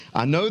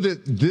I know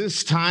that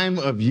this time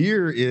of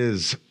year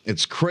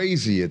it's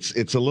crazy.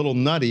 It's a little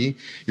nutty.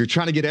 You're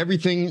trying to get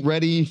everything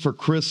ready for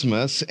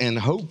Christmas, and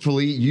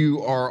hopefully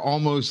you are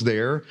almost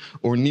there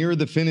or near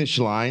the finish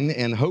line.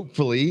 And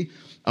hopefully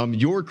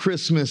your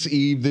Christmas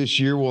Eve this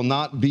year will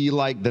not be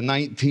like the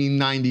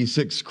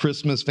 1996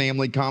 Christmas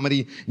family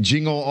comedy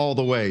Jingle All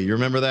the Way. You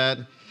remember that?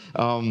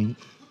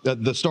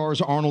 The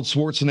stars Arnold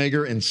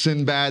Schwarzenegger and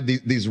Sinbad,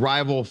 these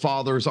rival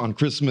fathers on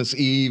Christmas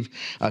Eve,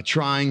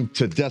 trying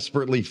to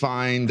desperately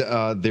find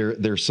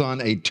their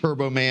son a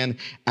Turbo Man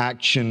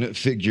action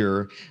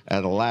figure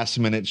at a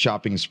last-minute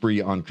shopping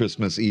spree on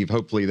Christmas Eve.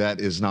 Hopefully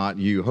that is not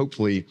you.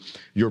 Hopefully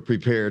you're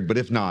prepared, but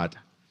if not,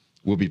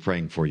 we'll be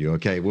praying for you,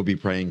 okay? We'll be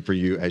praying for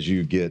you as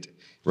you get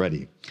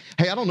ready.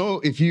 Hey, I don't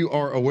know if you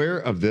are aware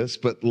of this,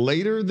 but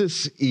later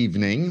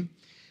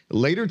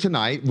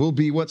tonight will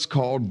be what's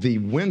called the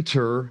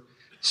winter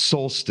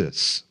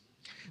solstice.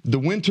 The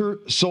winter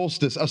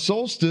solstice. A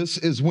solstice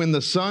is when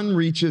the sun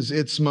reaches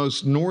its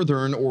most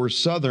northern or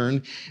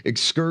southern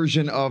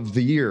excursion of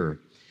the year.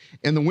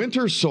 And the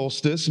winter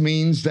solstice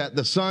means that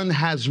the sun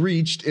has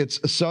reached its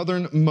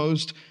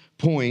southernmost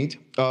point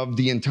of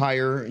the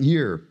entire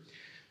year.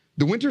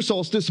 The winter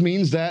solstice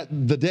means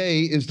that the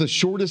day is the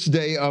shortest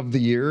day of the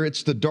year,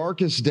 it's the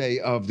darkest day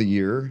of the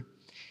year,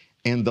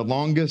 and the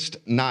longest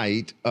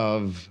night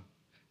of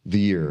the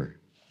year.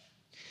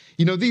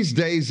 You know, these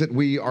days that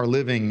we are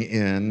living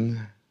in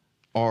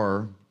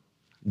are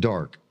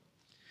dark.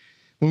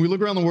 When we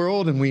look around the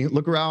world and we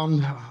look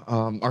around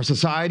our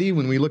society,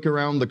 when we look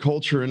around the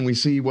culture and we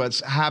see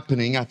what's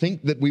happening, I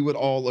think that we would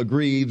all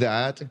agree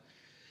that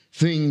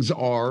things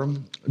are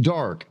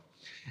dark.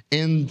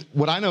 And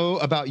what I know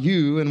about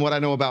you and what I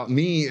know about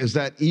me is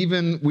that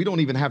we don't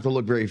even have to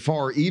look very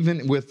far,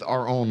 even with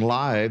our own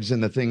lives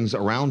and the things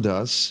around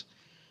us,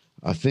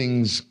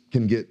 things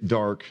can get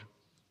dark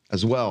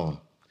as well.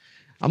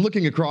 I'm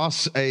looking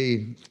across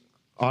a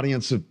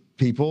audience of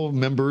people,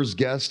 members,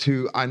 guests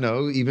who I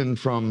know, even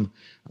from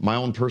my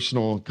own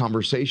personal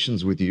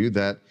conversations with you,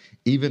 that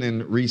even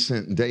in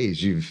recent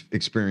days, you've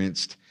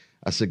experienced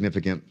a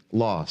significant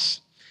loss.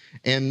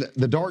 And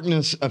the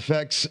darkness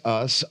affects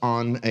us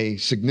on a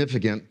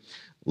significant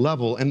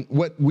level. And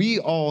what we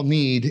all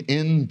need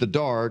in the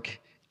dark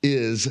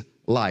is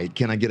light.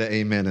 Can I get an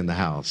amen in the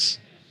house?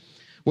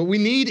 What we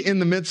need in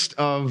the midst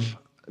of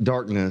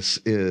darkness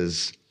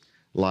is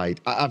light.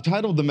 I've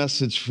titled the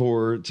message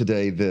for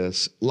today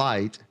this,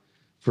 Light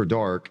for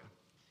Dark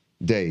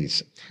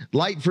Days.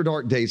 Light for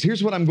Dark Days.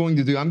 Here's what I'm going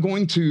to do. I'm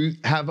going to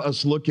have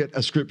us look at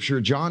a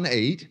scripture, John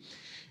 8,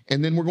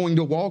 and then we're going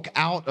to walk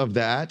out of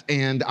that,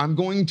 and I'm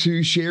going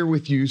to share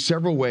with you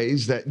several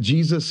ways that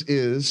Jesus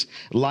is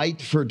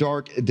light for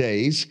dark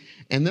days,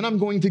 and then I'm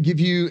going to give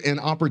you an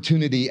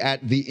opportunity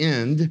at the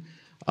end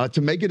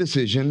to make a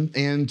decision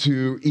and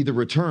to either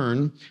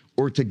return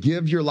or to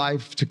give your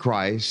life to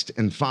Christ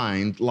and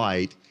find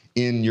light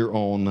in your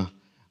own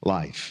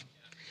life.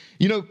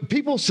 You know,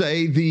 people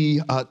say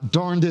the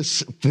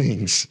darndest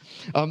things.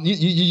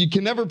 You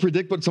can never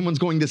predict what someone's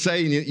going to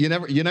say, and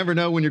you never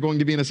know when you're going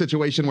to be in a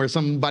situation where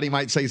somebody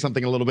might say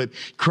something a little bit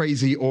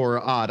crazy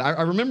or odd.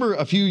 I remember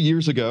a few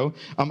years ago,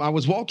 I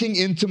was walking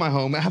into my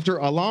home after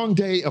a long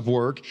day of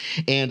work,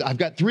 and I've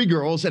got 3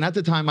 girls, and at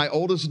the time, my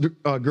oldest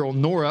girl,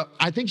 Nora,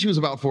 I think she was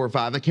about 4 or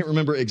 5, I can't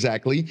remember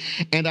exactly,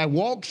 and I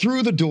walked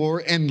through the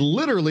door, and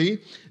literally,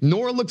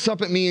 Nora looks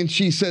up at me and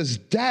she says,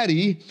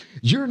 "Daddy,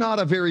 you're not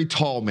a very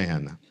tall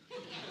man."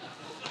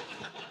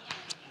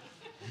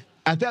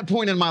 At that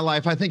point in my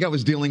life, I think I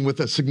was dealing with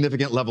a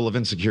significant level of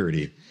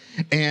insecurity.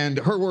 And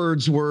her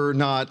words were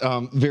not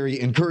very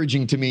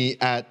encouraging to me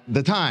at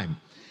the time.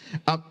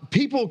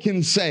 People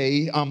can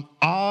say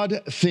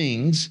odd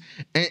things,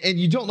 and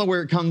you don't know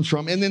where it comes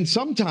from. And then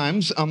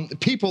sometimes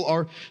people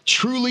are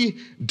truly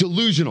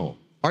delusional.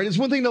 All right, it's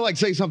one thing to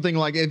say something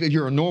like if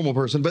you're a normal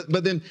person,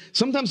 but then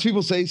sometimes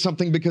people say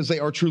something because they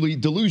are truly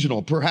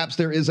delusional. Perhaps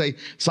there is a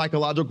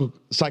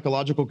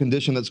psychological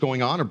condition that's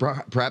going on, or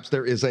perhaps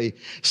there is a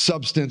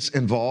substance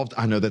involved.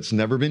 I know that's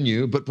never been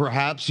you, but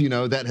perhaps,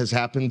 that has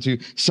happened to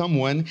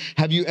someone.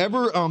 Have you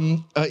ever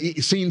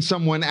seen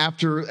someone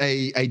after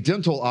a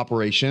dental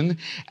operation,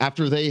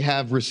 after they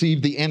have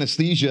received the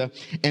anesthesia,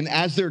 and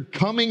as they're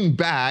coming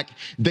back,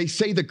 they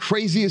say the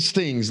craziest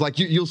things? Like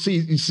you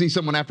see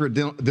someone after a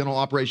dental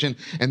operation,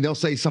 and they'll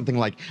say something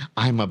like,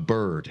 "I'm a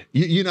bird."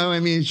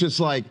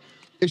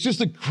 It's just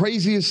the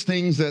craziest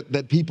things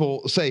that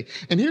people say.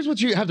 And here's what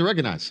you have to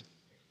recognize.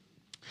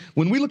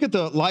 When we look at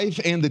the life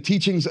and the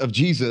teachings of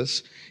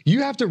Jesus,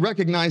 you have to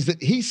recognize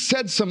that he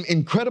said some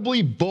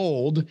incredibly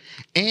bold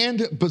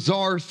and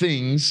bizarre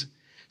things,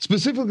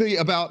 specifically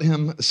about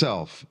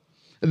himself.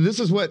 This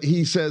is what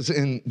he says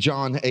in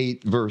John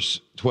 8, verse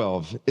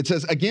 12. It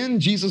says, "Again,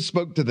 Jesus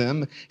spoke to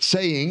them,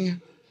 saying,"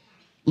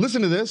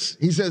 listen to this,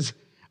 he says,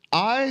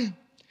 "I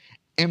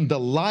am the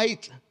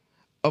light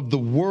of the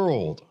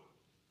world.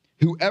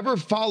 Whoever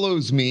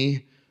follows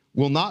me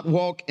will not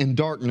walk in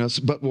darkness,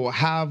 but will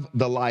have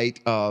the light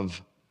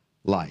of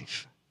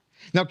life."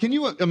 Now, can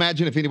you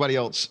imagine if anybody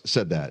else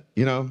said that?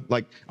 You know,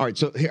 like, all right,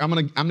 so here, I'm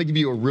gonna give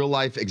you a real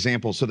life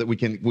example so that we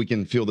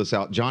can feel this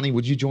out. Johnny,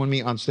 would you join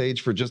me on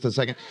stage for just a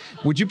second?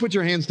 Would you put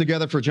your hands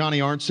together for Johnny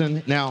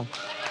Arntzen? Now,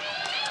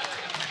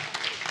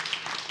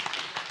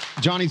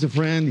 Johnny's a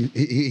friend.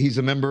 He's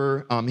a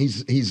member.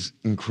 He's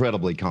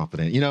incredibly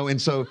confident, you know,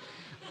 and so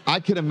I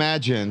could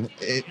imagine,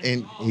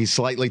 and he's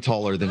slightly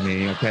taller than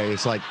me. Okay,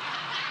 it's like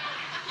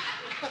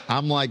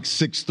I'm like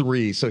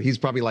 6'3", so he's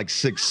probably like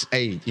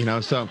 6'8", you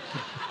know. So,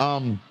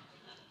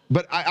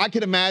 but I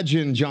could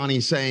imagine Johnny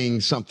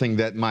saying something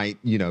that might,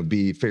 you know,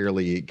 be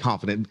fairly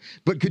confident.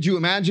 But could you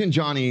imagine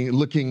Johnny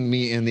looking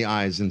me in the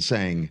eyes and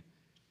saying,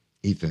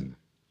 "Ethan,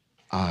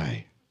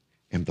 I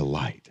am the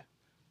light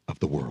of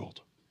the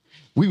world"?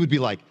 We would be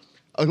like,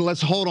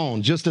 let's hold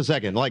on just a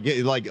second. Like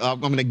I'm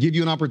going to give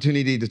you an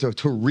opportunity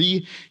to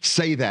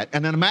re-say that.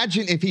 And then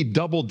imagine if he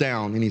doubled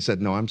down and he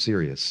said, "No, I'm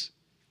serious.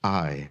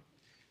 I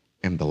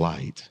am the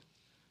light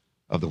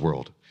of the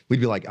world." We'd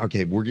be like,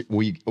 okay, we're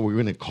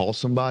going to call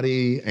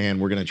somebody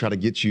and we're going to try to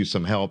get you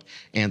some help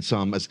and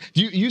some.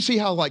 You see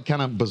how like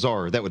kind of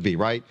bizarre that would be,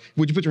 right?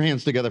 Would you put your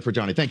hands together for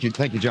Johnny? Thank you,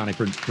 Johnny,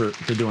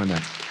 for doing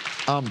that.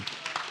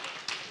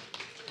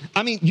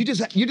 I mean, you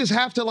just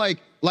have to like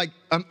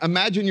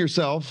imagine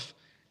yourself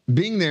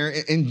being there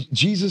and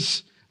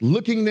Jesus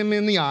looking them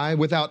in the eye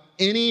without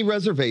any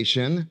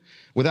reservation,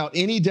 without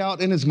any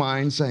doubt in his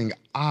mind, saying,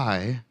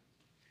 "I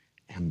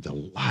am the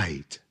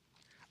light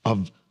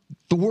of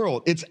the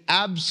world." It's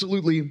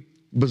absolutely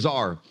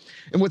bizarre.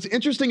 And what's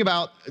interesting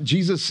about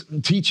Jesus'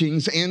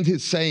 teachings and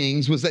his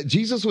sayings was that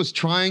Jesus was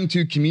trying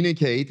to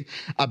communicate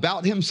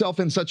about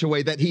himself in such a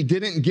way that he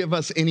didn't give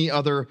us any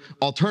other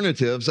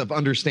alternatives of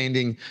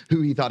understanding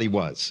who he thought he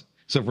was.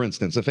 So for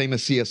instance, a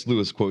famous C.S.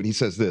 Lewis quote, he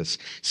says this.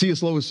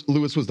 C.S.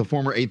 Lewis was the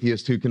former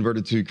atheist who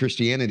converted to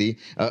Christianity,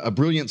 a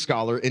brilliant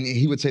scholar, and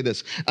he would say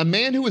this: "A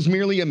man who was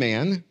merely a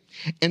man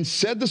and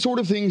said the sort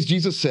of things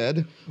Jesus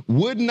said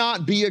would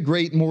not be a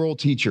great moral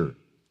teacher.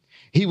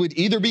 He would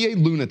either be a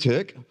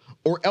lunatic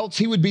or else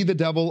he would be the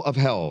devil of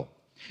hell.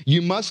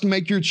 You must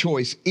make your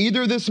choice.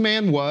 Either this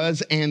man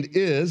was and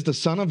is the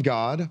Son of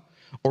God,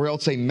 or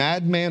else a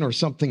madman or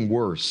something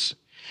worse.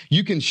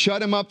 You can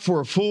shut him up for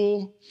a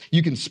fool,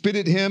 you can spit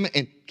at him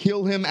and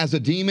kill him as a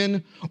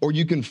demon, or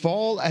you can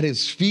fall at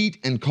his feet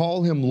and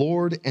call him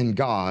Lord and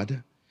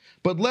God.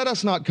 But let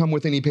us not come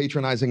with any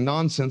patronizing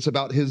nonsense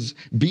about his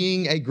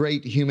being a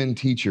great human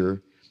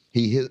teacher.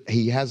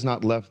 He has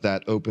not left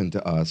that open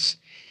to us.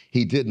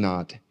 He did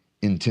not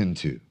intend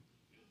to."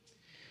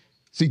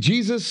 See,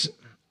 Jesus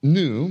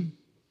knew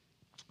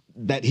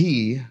that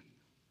he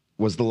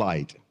was the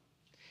light.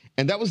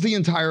 And that was the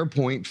entire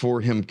point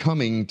for him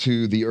coming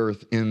to the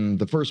earth in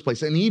the first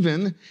place. And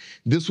even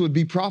this would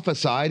be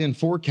prophesied and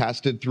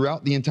forecasted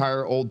throughout the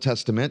entire Old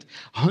Testament,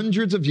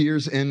 hundreds of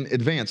years in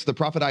advance. The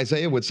prophet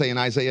Isaiah would say in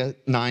Isaiah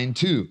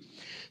 9:2,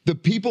 "The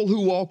people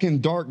who walk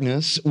in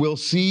darkness will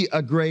see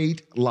a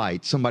great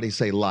light." Somebody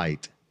say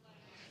light.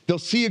 "They'll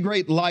see a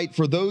great light.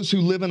 For those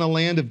who live in a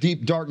land of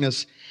deep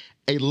darkness,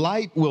 a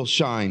light will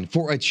shine.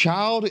 For a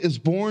child is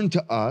born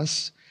to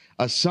us,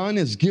 a son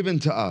is given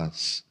to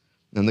us,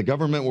 and the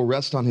government will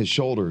rest on his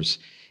shoulders,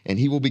 and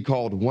he will be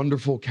called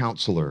Wonderful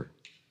Counselor,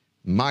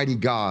 Mighty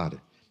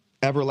God,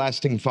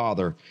 Everlasting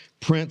Father,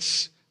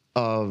 Prince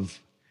of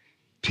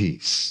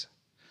Peace."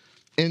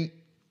 And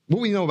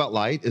what we know about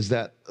light is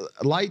that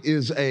light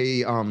is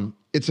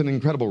it's an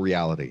incredible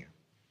reality.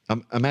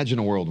 Imagine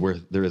a world where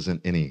there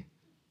isn't any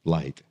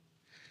light.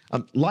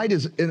 Light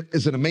is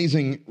an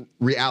amazing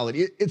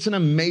reality. It's an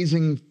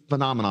amazing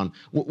phenomenon.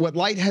 What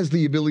light has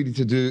the ability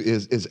to do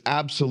is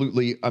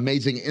absolutely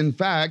amazing. In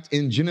fact,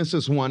 in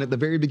Genesis 1, at the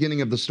very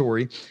beginning of the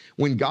story,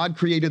 when God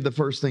created the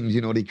first things,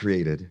 you know what he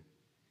created?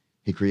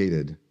 He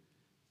created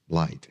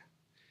light.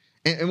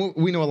 And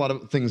we know a lot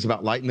of things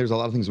about light, and there's a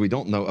lot of things we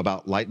don't know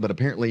about light, but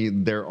apparently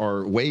there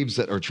are waves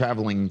that are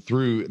traveling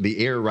through the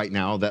air right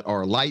now that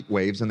are light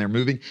waves, and they're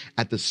moving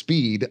at the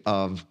speed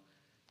of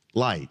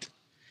light.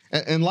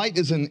 And light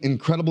is an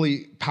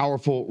incredibly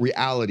powerful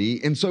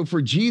reality. And so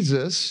for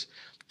Jesus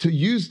to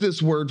use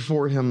this word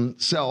for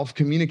himself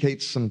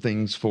communicates some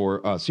things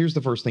for us. Here's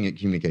the first thing it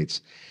communicates.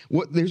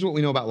 Here's what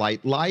we know about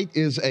light. Light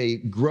is a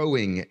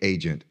growing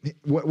agent.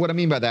 What I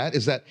mean by that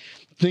is that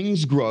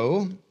things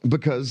grow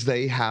because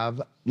they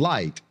have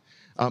light.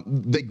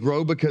 They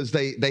grow because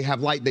they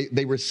have light.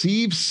 They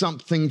receive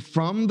something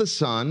from the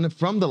sun,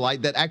 from the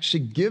light, that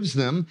actually gives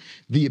them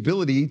the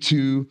ability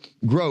to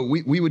grow.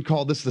 We would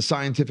call this the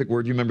scientific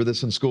word. You remember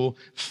this in school?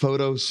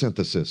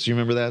 Photosynthesis. You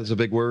remember that as a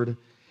big word?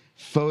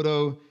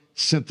 Photosynthesis.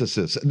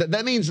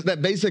 That means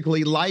that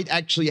basically light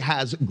actually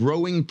has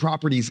growing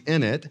properties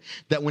in it,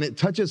 that when it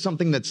touches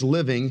something that's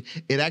living,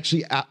 it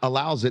actually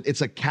allows it.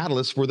 It's a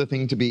catalyst for the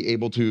thing to be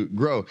able to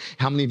grow.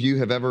 How many of you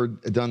have ever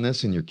done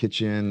this in your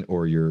kitchen,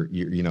 or your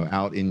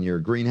out in your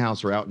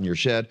greenhouse, or out in your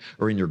shed,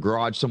 or in your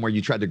garage somewhere?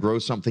 You tried to grow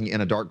something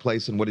in a dark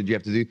place, and what did you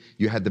have to do?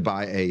 You had to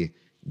buy a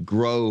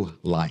grow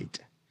light.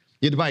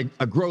 You had to buy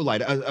a grow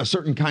light, a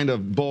certain kind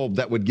of bulb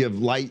that would give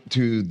light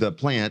to the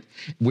plant,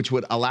 which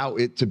would allow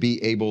it to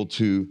be able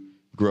to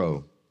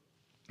grow.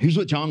 Here's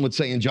what John would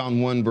say in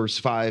John 1, verse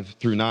 5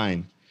 through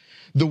 9.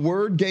 The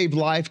Word gave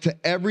life to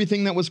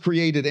everything that was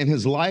created, and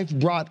his life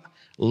brought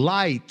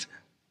light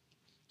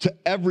to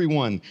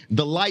everyone.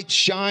 The light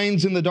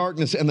shines in the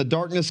darkness, and the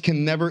darkness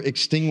can never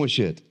extinguish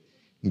it.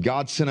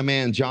 God sent a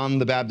man, John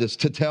the Baptist,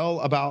 to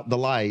tell about the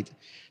light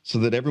so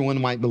that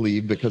everyone might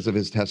believe because of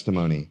his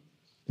testimony.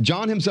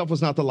 John himself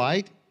was not the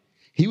light.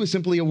 He was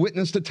simply a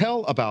witness to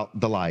tell about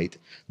the light.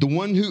 The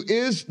one who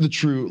is the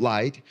true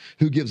light,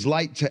 who gives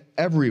light to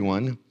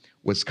everyone,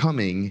 was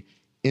coming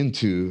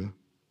into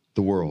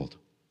the world.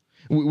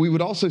 We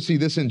would also see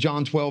this in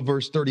John 12,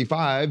 verse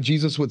 35.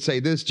 Jesus would say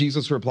this.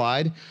 Jesus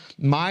replied,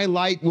 "My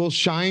light will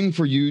shine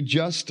for you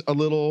just a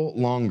little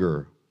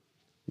longer.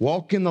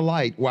 Walk in the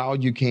light while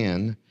you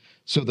can,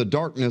 so the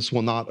darkness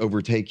will not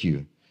overtake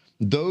you.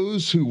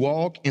 Those who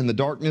walk in the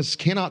darkness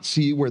cannot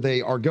see where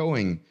they are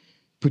going.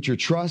 Put your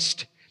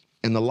trust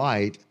in the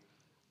light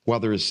while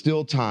there is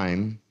still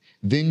time.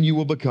 Then you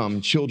will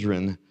become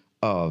children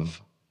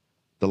of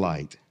the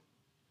light."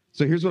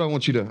 So here's what I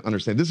want you to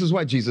understand. This is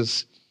why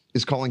Jesus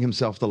is calling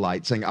himself the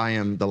light, saying, "I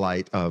am the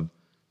light of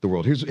the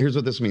world." Here's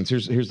what this means.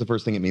 Here's the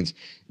first thing it means.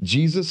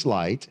 Jesus'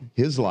 light,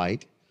 his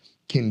light,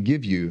 can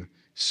give you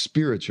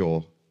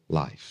spiritual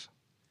life.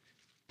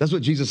 That's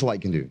what Jesus'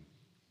 light can do.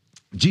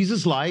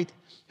 Jesus' light,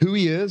 who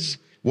he is,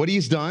 what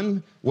he's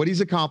done, what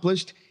he's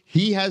accomplished,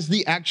 he has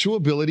the actual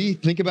ability,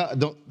 think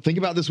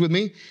about this with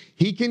me,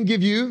 he can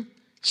give you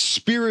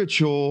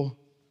spiritual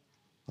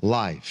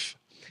life.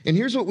 And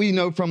here's what we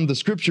know from the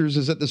scriptures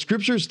is that the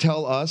scriptures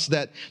tell us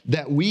that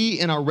we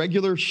in our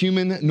regular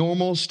human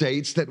normal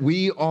states, that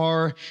we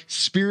are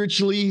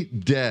spiritually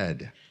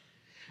dead.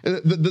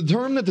 The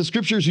term that the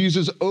scriptures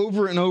uses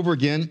over and over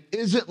again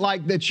isn't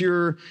like that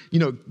you're,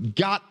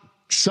 got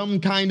some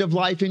kind of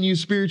life in you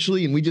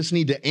spiritually and we just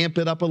need to amp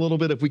it up a little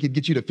bit if we could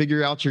get you to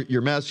figure out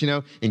your mess,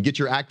 and get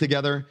your act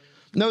together.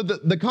 No,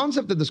 the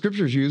concept that the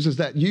scriptures use is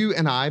that you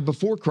and I,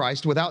 before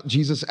Christ, without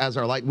Jesus as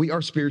our light, we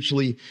are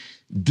spiritually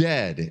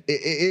dead.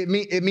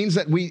 It means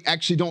that we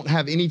actually don't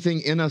have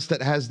anything in us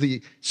that has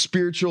the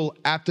spiritual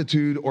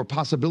aptitude or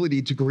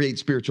possibility to create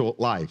spiritual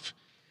life.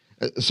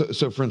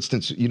 So for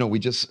instance, we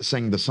just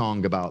sang the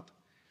song about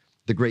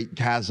the great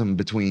chasm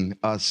between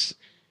us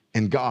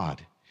and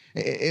God.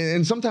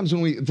 And sometimes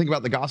when we think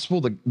about the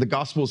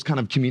gospel is kind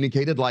of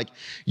communicated like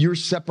you're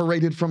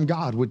separated from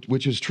God,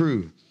 which is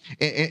true.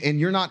 And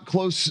you're not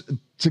close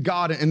to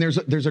God, and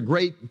there's a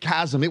great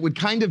chasm. It would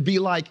kind of be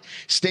like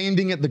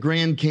standing at the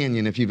Grand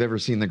Canyon, if you've ever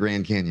seen the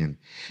Grand Canyon.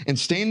 And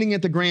standing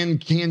at the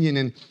Grand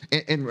Canyon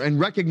and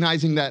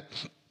recognizing that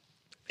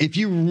if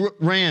you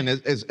ran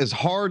as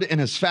hard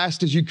and as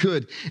fast as you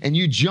could, and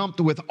you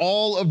jumped with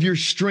all of your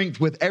strength,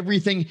 with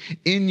everything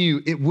in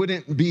you, it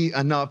wouldn't be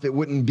enough. It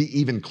wouldn't be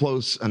even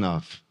close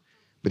enough.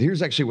 But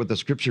here's actually what the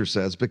scripture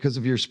says. Because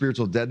of your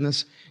spiritual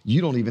deadness,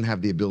 you don't even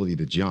have the ability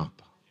to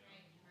jump.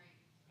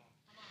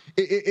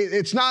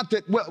 It's not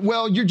that,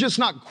 well, you're just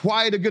not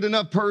quite a good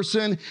enough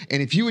person.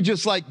 And if you would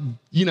just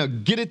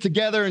get it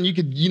together and you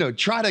could,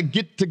 try to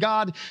get to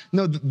God.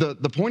 No,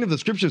 the point of the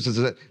scriptures is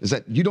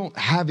that you don't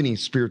have any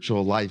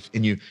spiritual life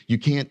in you. You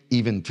can't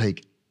even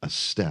take a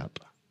step.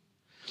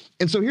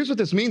 And so here's what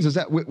this means is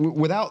that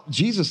without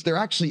Jesus, there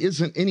actually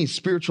isn't any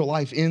spiritual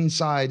life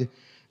inside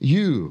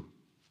you.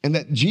 And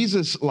that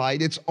Jesus'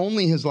 light, it's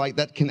only his light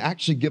that can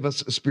actually give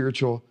us a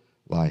spiritual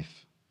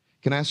life.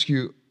 Can I ask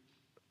you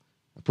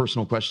a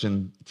personal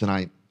question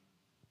tonight?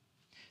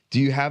 Do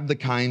you have the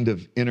kind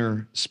of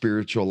inner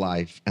spiritual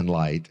life and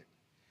light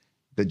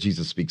that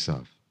Jesus speaks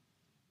of?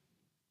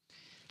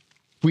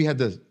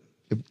 If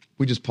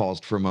we just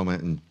paused for a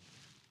moment and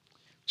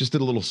just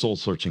did a little soul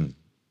searching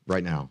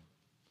right now,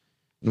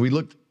 and we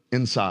looked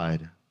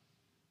inside,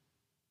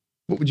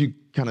 what would you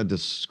kind of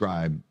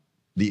describe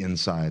the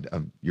inside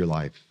of your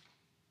life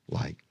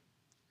like?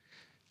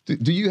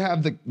 Do you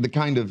have the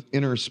kind of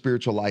inner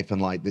spiritual life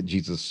and light that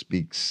Jesus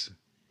speaks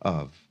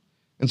of?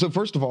 And so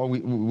first of all,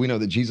 we know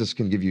that Jesus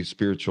can give you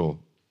spiritual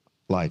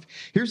life.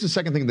 Here's the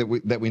second thing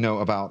that we know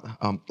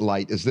about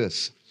light is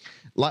this.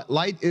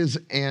 Light is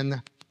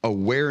an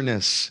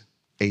awareness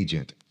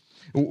agent.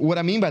 What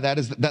I mean by that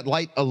is that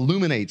light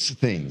illuminates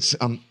things.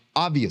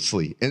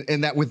 Obviously,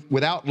 and that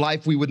without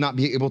light, we would not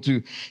be able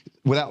to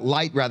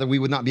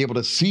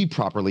see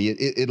properly.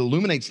 It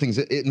illuminates things.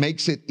 It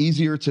makes it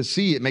easier to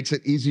see. It makes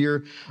it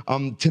easier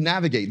to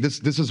navigate.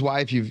 This is why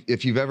if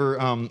you've ever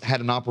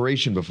had an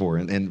operation before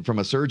and from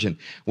a surgeon,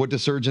 what do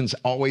surgeons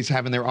always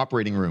have in their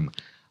operating room?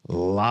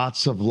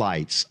 Lots of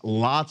lights,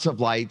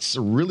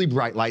 really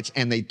bright lights,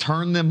 and they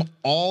turn them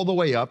all the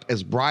way up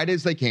as bright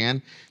as they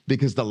can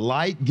because the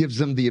light gives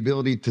them the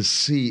ability to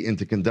see and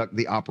to conduct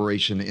the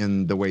operation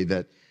in the way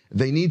that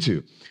they need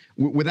to.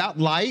 Without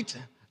light,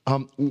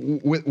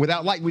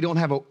 without light, we don't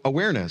have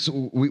awareness.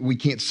 We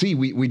can't see.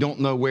 We don't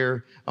know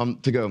where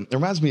to go. It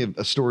reminds me of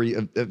a story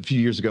a few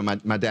years ago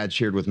my dad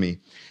shared with me.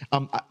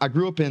 I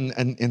grew up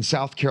in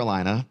South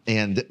Carolina,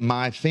 and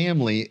my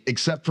family,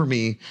 except for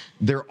me,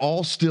 they're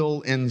all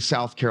still in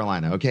South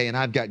Carolina, okay? And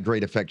I've got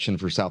great affection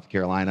for South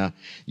Carolina,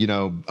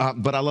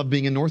 but I love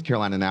being in North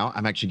Carolina now.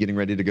 I'm actually getting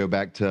ready to go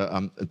back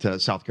to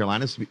South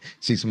Carolina,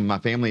 see some of my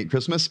family at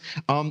Christmas.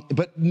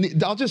 But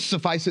I'll just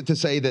suffice it to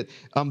say that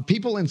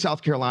people in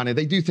South Carolina,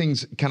 they do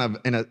things kind of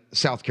in a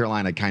South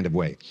Carolina kind of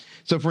way.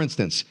 So, for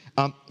instance,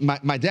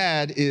 my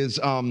dad is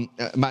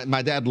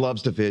my dad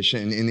loves to fish,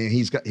 and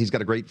he's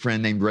got a great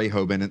friend named Ray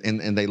Hoban,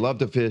 and they love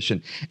to fish,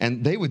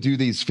 and they would do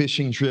these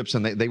fishing trips,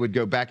 and they would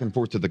go back and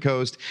forth to the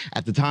coast.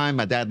 At the time,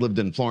 my dad lived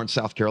in Florence,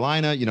 South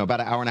Carolina, about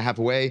an hour and a half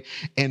away.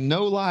 And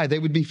no lie, they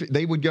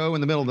would go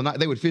in the middle of the night.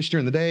 They would fish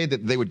during the day.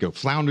 They would go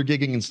flounder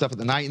gigging and stuff at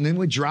the night, and then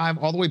would drive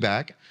all the way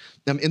back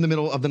in the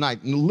middle of the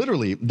night. And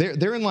literally,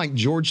 they're in like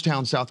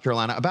Georgetown, South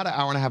Carolina, about an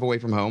hour and a half away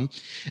from home.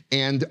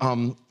 And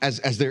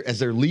as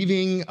they're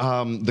leaving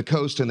the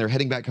coast and they're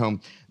heading back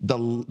home,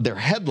 their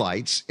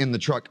headlights in the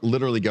truck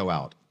literally go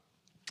out.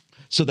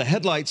 So the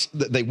headlights,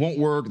 they won't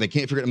work. They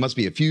can't figure it. It must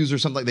be a fuse or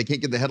something. They can't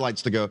get the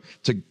headlights to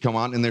come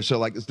on. And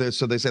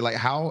so they say like,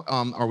 how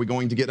are we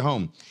going to get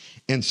home?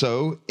 And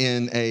so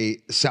in a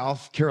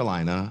South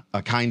Carolina,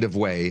 a kind of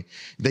way,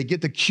 they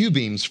get the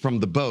Q-beams from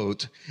the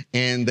boat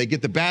and they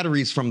get the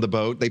batteries from the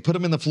boat. They put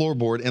them in the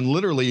floorboard, and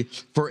literally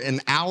for an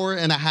hour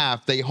and a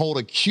half, they hold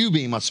a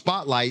Q-beam, a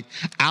spotlight,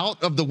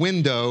 out of the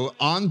window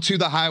onto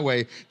the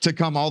highway to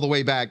come all the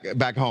way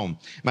back home.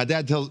 My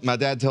dad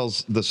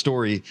tells the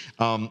story.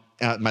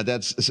 My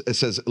dad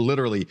says,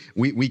 literally,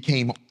 we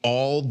came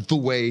all the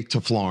way to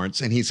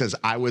Florence, and he says,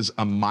 I was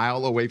a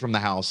mile away from the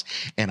house,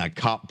 and a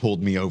cop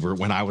pulled me over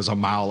when I was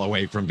a mile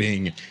away from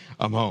being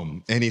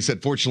home. And he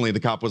said, fortunately, the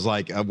cop was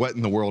like, what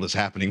in the world is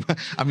happening?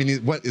 I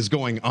mean, what is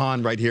going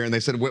on right here? And they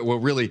said, well,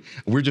 really,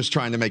 we're just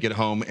trying to make it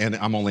home, and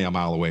I'm only a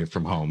mile away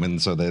from home.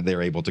 And so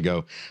they're able to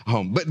go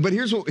home. But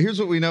here's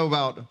what we know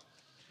about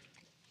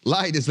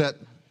light is that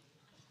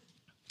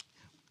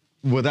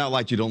without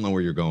light, you don't know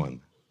where you're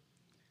going.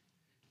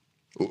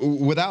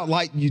 Without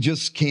light, you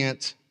just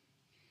can't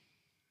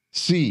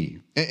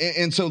see.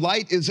 And so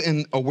light is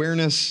an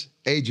awareness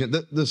agent.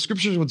 The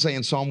scriptures would say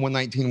in Psalm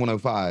 119,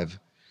 105,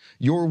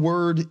 your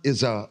word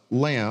is a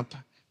lamp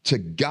to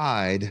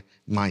guide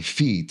my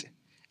feet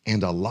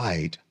and a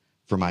light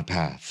for my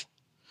path.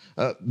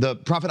 The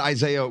prophet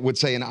Isaiah would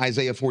say in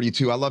Isaiah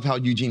 42, I love how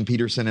Eugene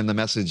Peterson in the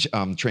Message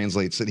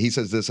translates it. He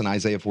says this in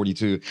Isaiah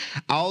 42,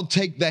 I'll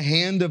take the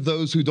hand of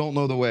those who don't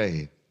know the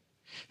way,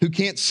 who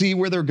can't see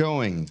where they're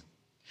going.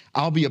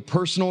 I'll be a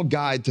personal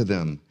guide to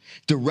them,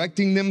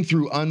 directing them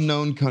through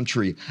unknown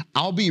country.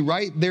 I'll be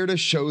right there to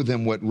show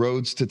them what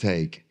roads to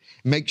take.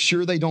 Make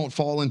sure they don't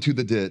fall into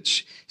the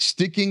ditch,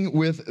 sticking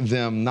with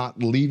them,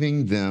 not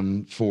leaving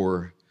them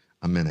for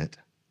a minute.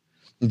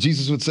 And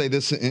Jesus would say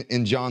this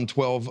in John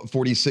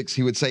 12:46.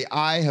 He would say,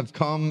 I have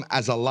come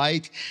as a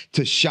light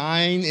to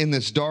shine in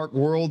this dark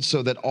world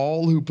so that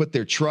all who put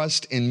their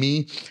trust in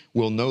me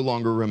will no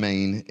longer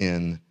remain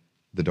in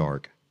the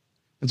dark.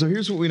 And so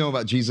here's what we know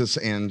about Jesus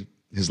and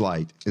his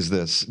light is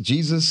this.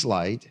 Jesus'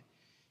 light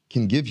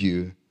can give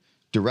you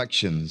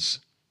directions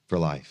for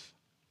life.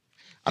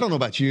 I don't know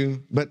about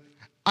you, but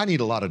I need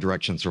a lot of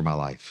directions for my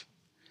life.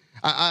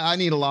 I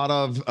need a lot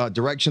of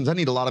directions. I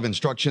need a lot of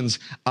instructions.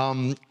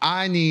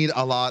 I need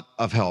a lot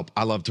of help.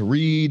 I love to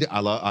read. I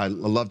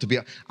love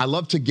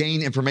to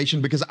gain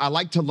information because I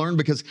like to learn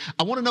because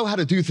I want to know how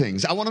to do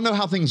things. I want to know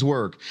how things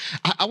work.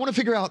 I want to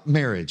figure out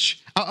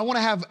marriage. I want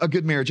to have a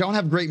good marriage. I want to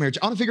have a great marriage.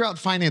 I want to figure out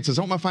finances.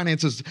 I want my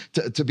finances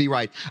to be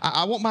right.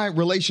 I want my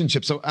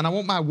relationships. And I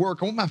want my work.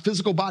 I want my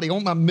physical body. I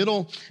want my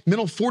mental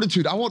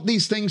fortitude. I want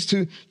these things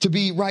to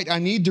be right. I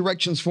need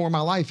directions for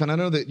my life. And I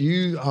know that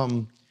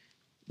you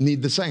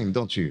need the same,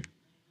 don't you?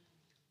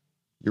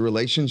 Your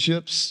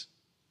relationships,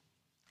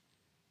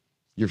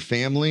 your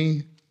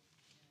family,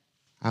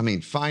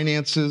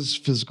 finances,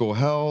 physical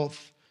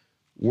health,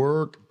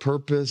 work,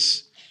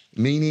 purpose,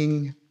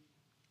 meaning.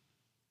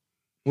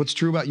 What's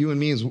true about you and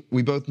me is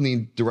we both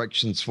need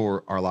directions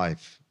for our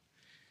life.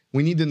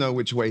 We need to know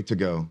which way to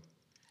go.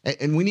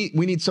 And we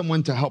need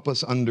someone to help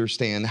us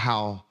understand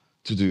how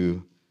to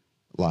do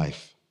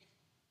life.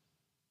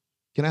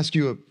 Can I ask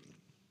you a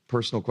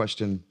personal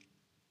question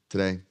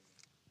today?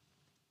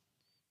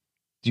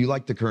 Do you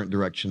like the current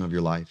direction of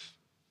your life?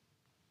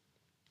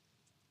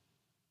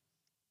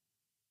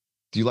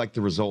 Do you like the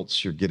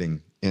results you're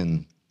getting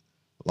in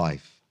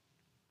life?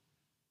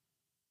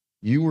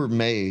 You were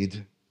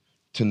made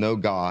to know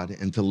God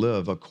and to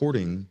live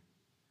according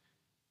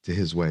to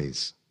his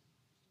ways.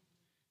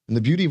 And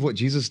the beauty of what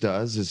Jesus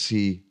does is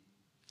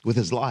with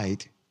his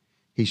light,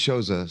 he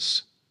shows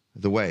us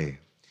the way.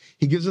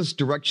 He gives us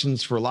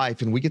directions for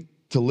life, and we get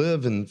to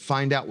live and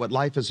find out what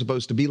life is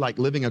supposed to be like,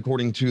 living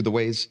according to the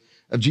ways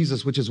of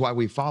Jesus, which is why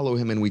we follow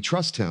him and we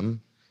trust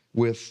him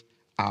with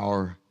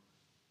our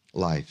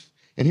life.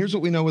 And here's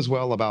what we know as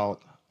well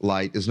about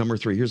light is number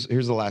three. Here's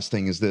the last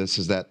thing is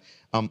that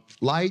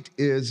light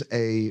is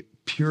a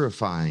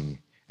purifying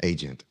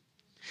agent.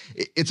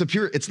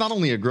 It's not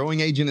only a growing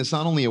agent, it's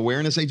not only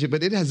awareness agent,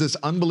 but it has this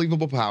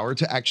unbelievable power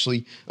to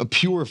actually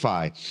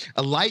purify.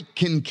 A light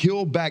can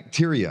kill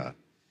bacteria.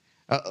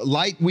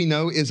 Light, we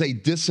know, is a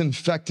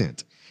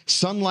disinfectant.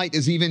 Sunlight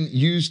is even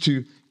used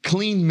to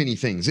clean many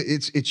things.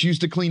 It's used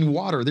to clean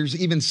water. There's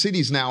even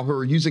cities now who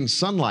are using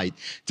sunlight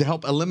to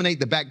help eliminate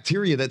the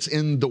bacteria that's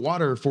in the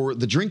water for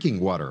the drinking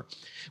water.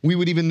 We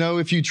would even know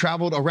if you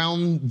traveled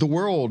around the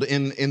world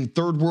in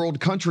third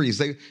world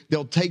countries,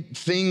 they'll take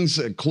things,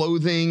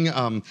 clothing,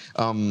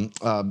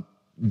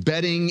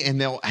 bedding,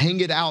 and they'll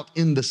hang it out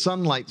in the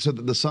sunlight so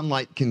that the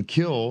sunlight can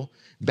kill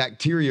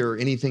bacteria or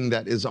anything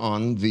that is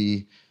on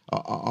the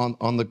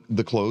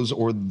clothes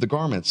or the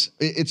garments.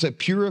 It's a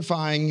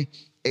purifying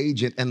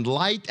agent, and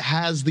light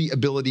has the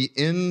ability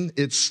in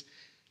its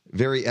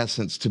very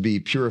essence to be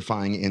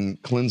purifying and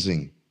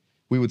cleansing.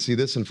 We would see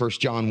this in 1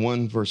 John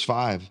 1, verse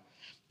 5.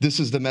 This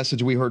is the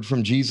message we heard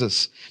from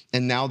Jesus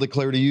and now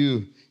declare to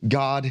you,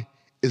 God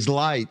is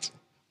light,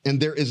 and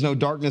there is no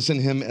darkness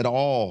in him at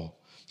all.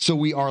 So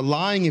we are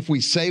lying if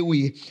we say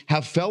we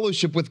have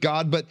fellowship with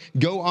God, but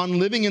go on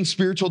living in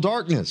spiritual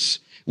darkness.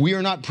 We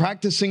are not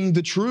practicing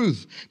the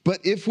truth. But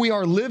if we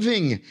are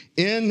living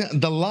in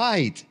the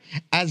light,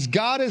 as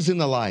God is in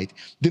the light,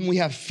 then we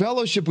have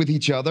fellowship with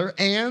each other,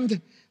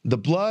 and the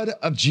blood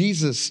of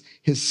Jesus,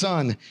 his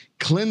son,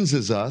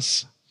 cleanses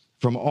us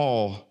from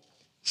all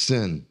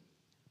sin.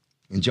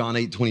 And John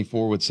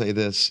 8:24 would say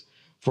this,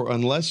 for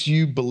unless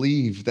you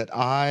believe that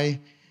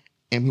I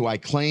am who I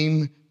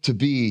claim to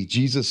be,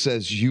 Jesus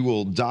says, you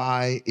will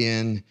die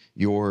in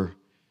your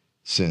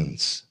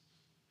sins.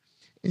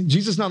 And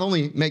Jesus not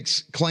only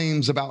makes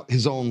claims about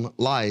his own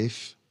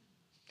life,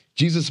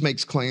 Jesus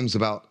makes claims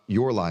about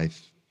your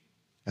life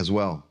as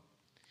well.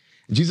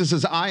 Jesus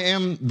says, I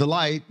am the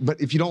light,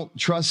 but if you don't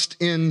trust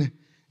in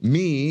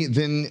me,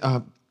 then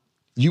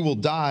you will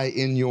die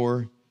in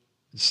your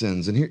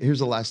sins. And here's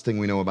the last thing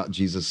we know about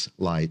Jesus'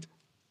 light.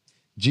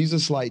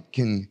 Jesus' light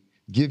can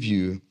give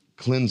you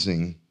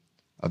cleansing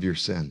of your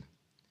sin.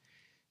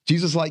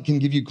 Jesus' light can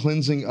give you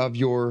cleansing of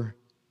your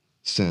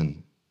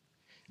sin.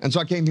 And so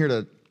I came here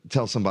to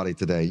tell somebody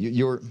today,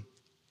 your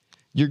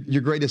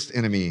greatest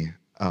enemy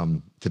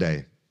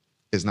today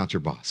is not your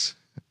boss.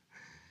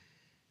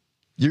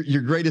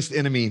 Your greatest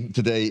enemy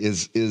today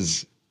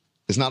is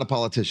not a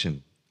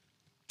politician.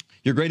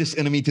 Your greatest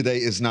enemy today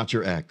is not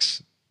your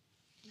ex.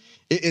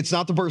 It's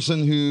not the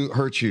person who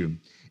hurt you.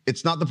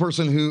 It's not the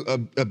person who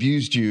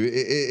abused you.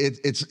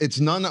 It's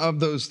none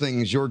of those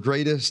things. Your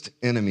greatest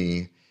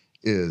enemy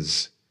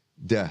is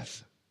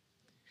death.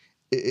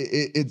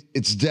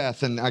 It's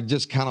death. And I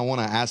just kind of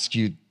want to ask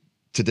you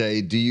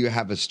today, do you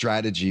have a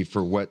strategy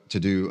for what to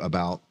do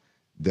about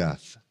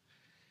death?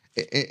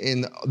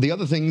 And the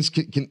other things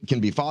can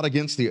be fought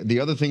against. The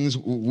other things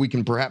we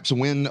can perhaps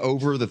win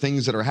over, the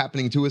things that are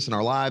happening to us in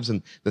our lives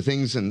and the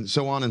things and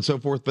so on and so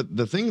forth. But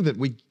the thing that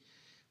we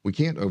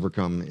can't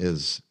overcome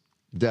is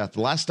death.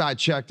 Last I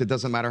checked, it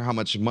doesn't matter how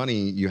much money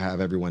you have,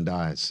 everyone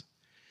dies.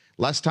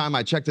 Last time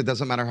I checked, it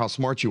doesn't matter how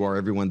smart you are,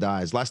 everyone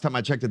dies. Last time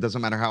I checked, it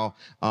doesn't matter how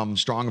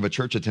strong of a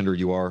church attender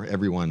you are,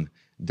 everyone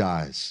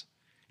dies.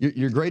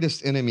 Your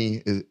greatest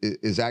enemy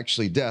is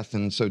actually death.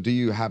 And so do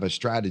you have a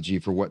strategy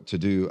for what to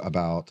do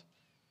about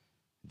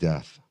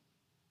death?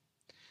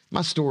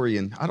 My story,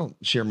 and I don't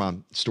share my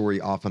story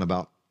often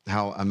about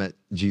how I met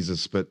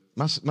Jesus, but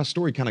my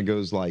story kind of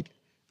goes like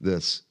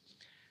this.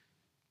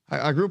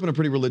 I grew up in a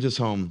pretty religious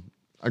home.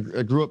 I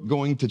grew up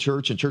going to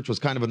church, and church was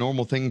kind of a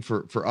normal thing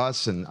for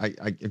us. And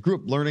I grew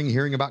up learning,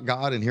 hearing about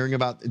God and hearing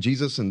about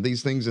Jesus and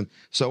these things and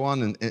so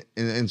on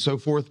and so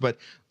forth. But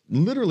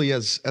literally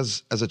as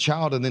a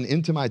child and then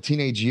into my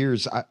teenage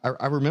years,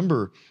 I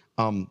remember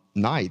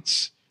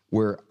nights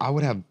where I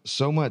would have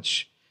so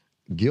much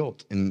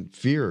guilt and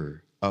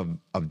fear of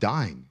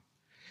dying.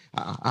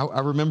 I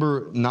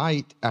remember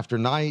night after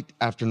night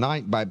after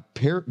night by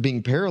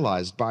being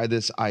paralyzed by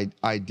this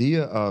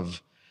idea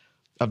of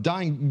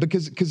dying,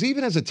 because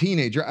even as a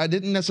teenager, I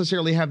didn't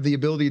necessarily have the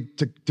ability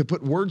to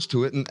put words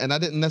to it, and I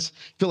didn't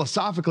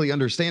philosophically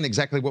understand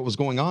exactly what was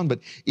going on. But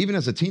even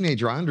as a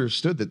teenager, I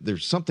understood that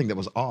there's something that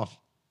was off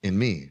in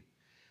me.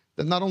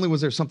 That not only was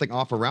there something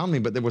off around me,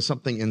 but there was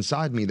something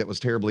inside me that was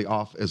terribly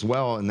off as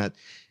well. And that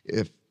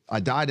if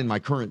I died in my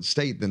current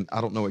state, then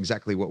I don't know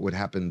exactly what would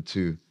happen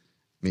to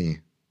me.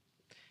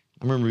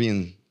 I remember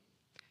being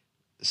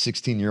a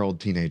 16-year-old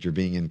teenager,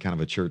 being in kind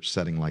of a church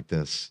setting like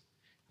this.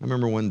 I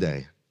remember one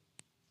day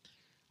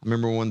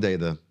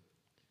the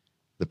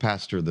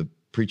pastor, the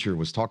preacher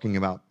was talking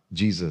about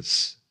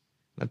Jesus.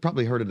 I'd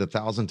probably heard it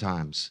 1,000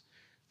 times.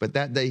 But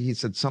that day he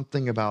said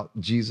something about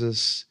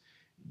Jesus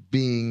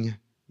being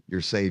your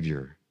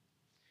Savior.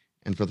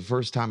 And for the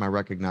first time, I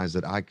recognized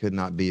that I could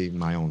not be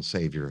my own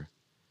Savior,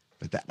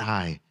 but that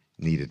I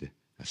needed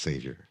a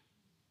Savior.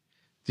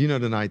 Do you know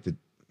tonight that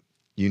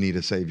you need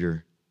a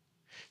Savior?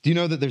 Do you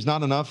know that there's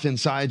not enough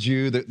inside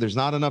you? There's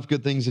not enough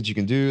good things that you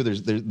can do.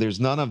 There's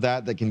none of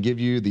that can give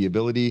you the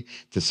ability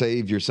to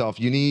save yourself.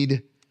 You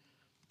need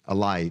a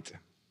light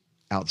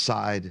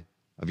outside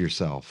of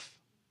yourself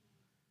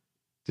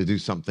to do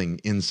something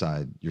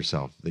inside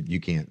yourself that you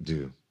can't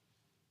do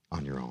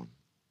on your own.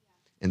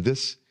 And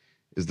this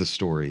is the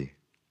story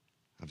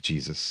of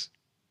Jesus.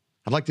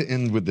 I'd like to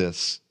end with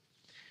this.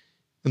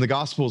 In the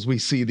Gospels, we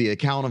see the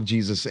account of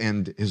Jesus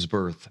and his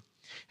birth.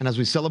 And as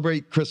we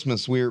celebrate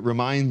Christmas, we're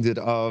reminded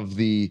of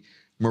the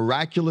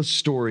miraculous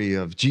story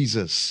of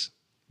Jesus,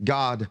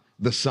 God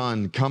the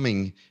Son,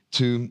 coming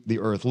to the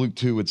earth. Luke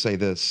 2 would say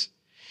this.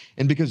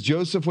 And because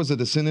Joseph was a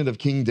descendant of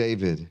King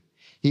David,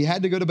 he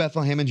had to go to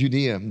Bethlehem in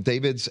Judea,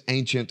 David's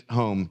ancient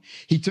home.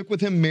 He took with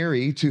him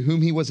Mary, to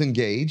whom he was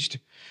engaged,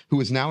 who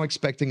was now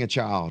expecting a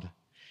child.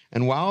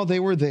 And while they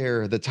were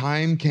there, the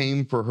time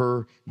came for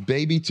her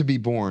baby to be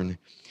born,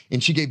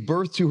 and she gave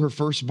birth to her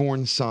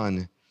firstborn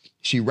son.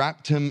 She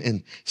wrapped him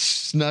in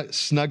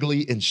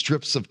snugly in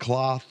strips of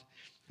cloth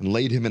and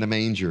laid him in a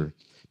manger,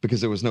 because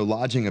there was no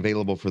lodging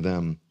available for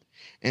them.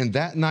 And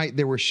that night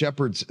there were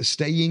shepherds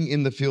staying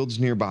in the fields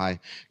nearby,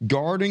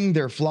 guarding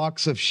their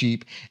flocks of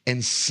sheep.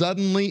 And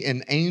suddenly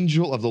an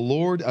angel of the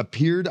Lord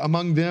appeared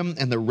among them,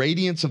 and the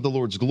radiance of the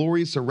Lord's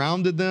glory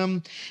surrounded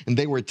them. And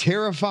they were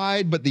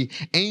terrified, but the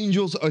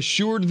angels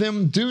assured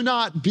them, "Do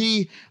not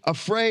be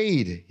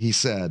afraid," he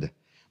said.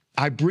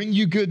 "I bring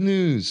you good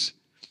news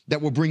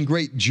that will bring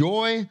great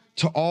joy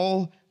to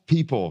all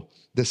people.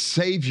 The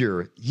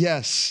Savior,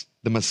 yes,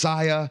 the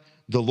Messiah,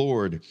 the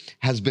Lord,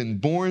 has been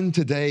born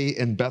today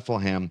in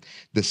Bethlehem,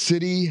 the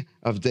city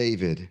of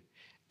David,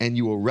 and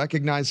you will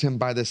recognize him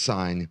by this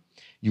sign.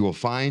 You will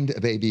find a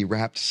baby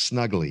wrapped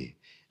snugly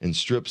in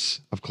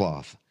strips of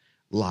cloth,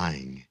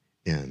 lying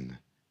in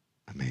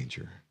a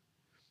manger."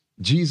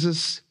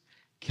 Jesus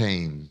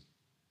came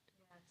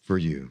for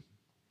you.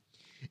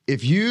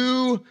 If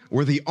you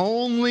were the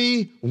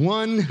only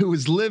one who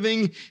was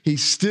living, he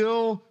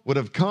still would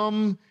have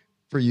come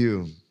for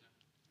you.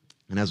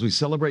 And as we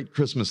celebrate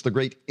Christmas, the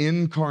great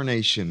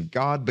incarnation,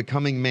 God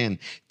becoming man,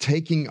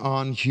 taking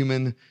on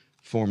human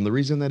form, the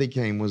reason that he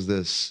came was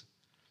this,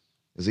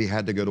 is he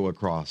had to go to a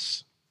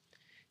cross.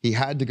 He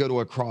had to go to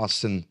a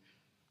cross, and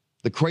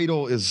the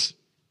cradle is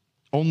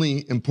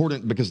only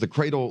important because the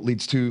cradle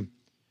leads to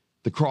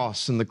the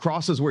cross, and the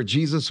cross is where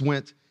Jesus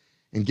went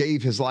and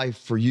gave his life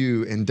for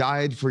you and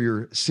died for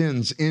your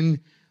sins in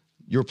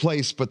your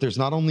place. But there's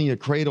not only a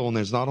cradle and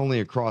there's not only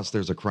a cross,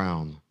 there's a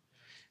crown.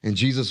 And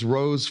Jesus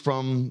rose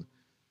from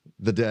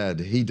the dead.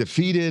 He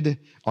defeated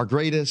our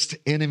greatest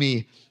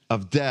enemy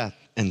of death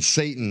and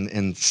Satan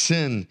and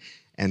sin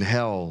and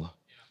hell.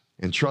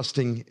 And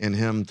trusting in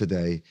him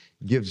today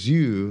gives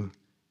you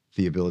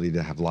the ability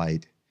to have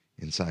light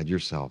inside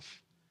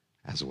yourself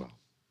as well.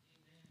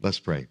 Let's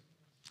pray.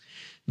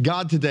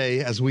 God,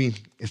 today, as we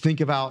think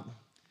about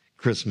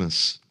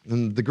Christmas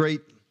and the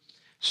great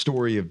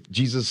story of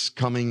Jesus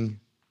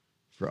coming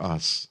for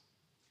us,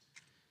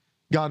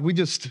 God, we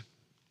just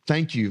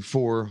thank you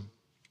for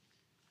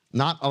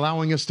not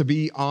allowing us to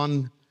be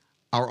on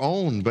our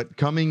own, but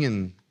coming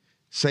and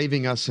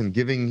saving us and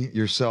giving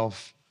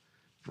yourself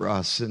for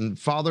us. And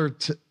Father,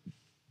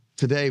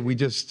 today we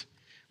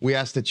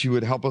ask that you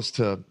would help us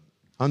to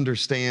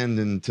understand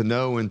and to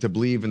know and to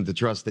believe and to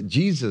trust that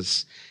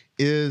Jesus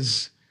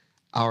is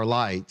our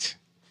light,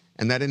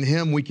 and that in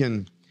him we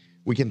can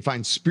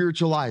find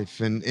spiritual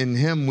life, and in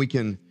him we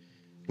can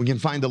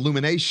find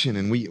illumination,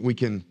 and we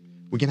can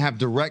have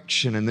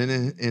direction, and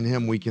then in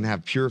him we can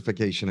have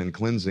purification and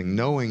cleansing,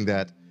 knowing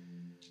that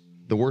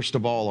the worst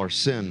of all, our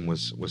sin,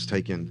 was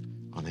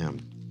taken on him.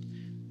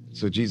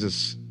 So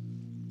Jesus,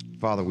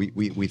 Father,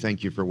 we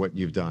thank you for what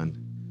you've done.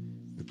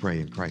 We pray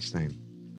in Christ's name.